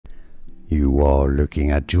You are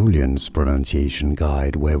looking at Julian's pronunciation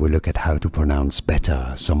guide, where we look at how to pronounce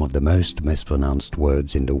better some of the most mispronounced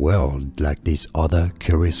words in the world, like this other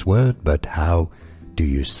curious word. But how do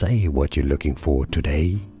you say what you're looking for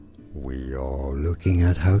today? We are looking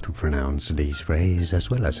at how to pronounce these phrases as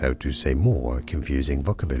well as how to say more confusing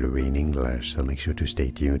vocabulary in English, so make sure to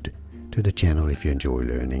stay tuned to the channel if you enjoy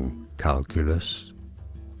learning. Calculus,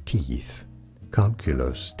 teeth,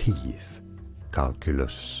 calculus, teeth,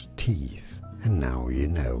 calculus, teeth. And now you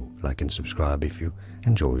know. Like and subscribe if you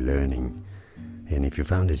enjoy learning. And if you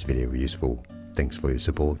found this video useful, thanks for your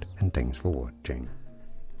support and thanks for watching.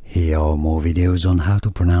 Here are more videos on how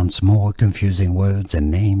to pronounce more confusing words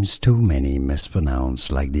and names too many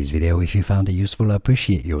mispronounced. Like this video if you found it useful. I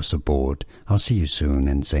appreciate your support. I'll see you soon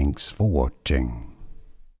and thanks for watching.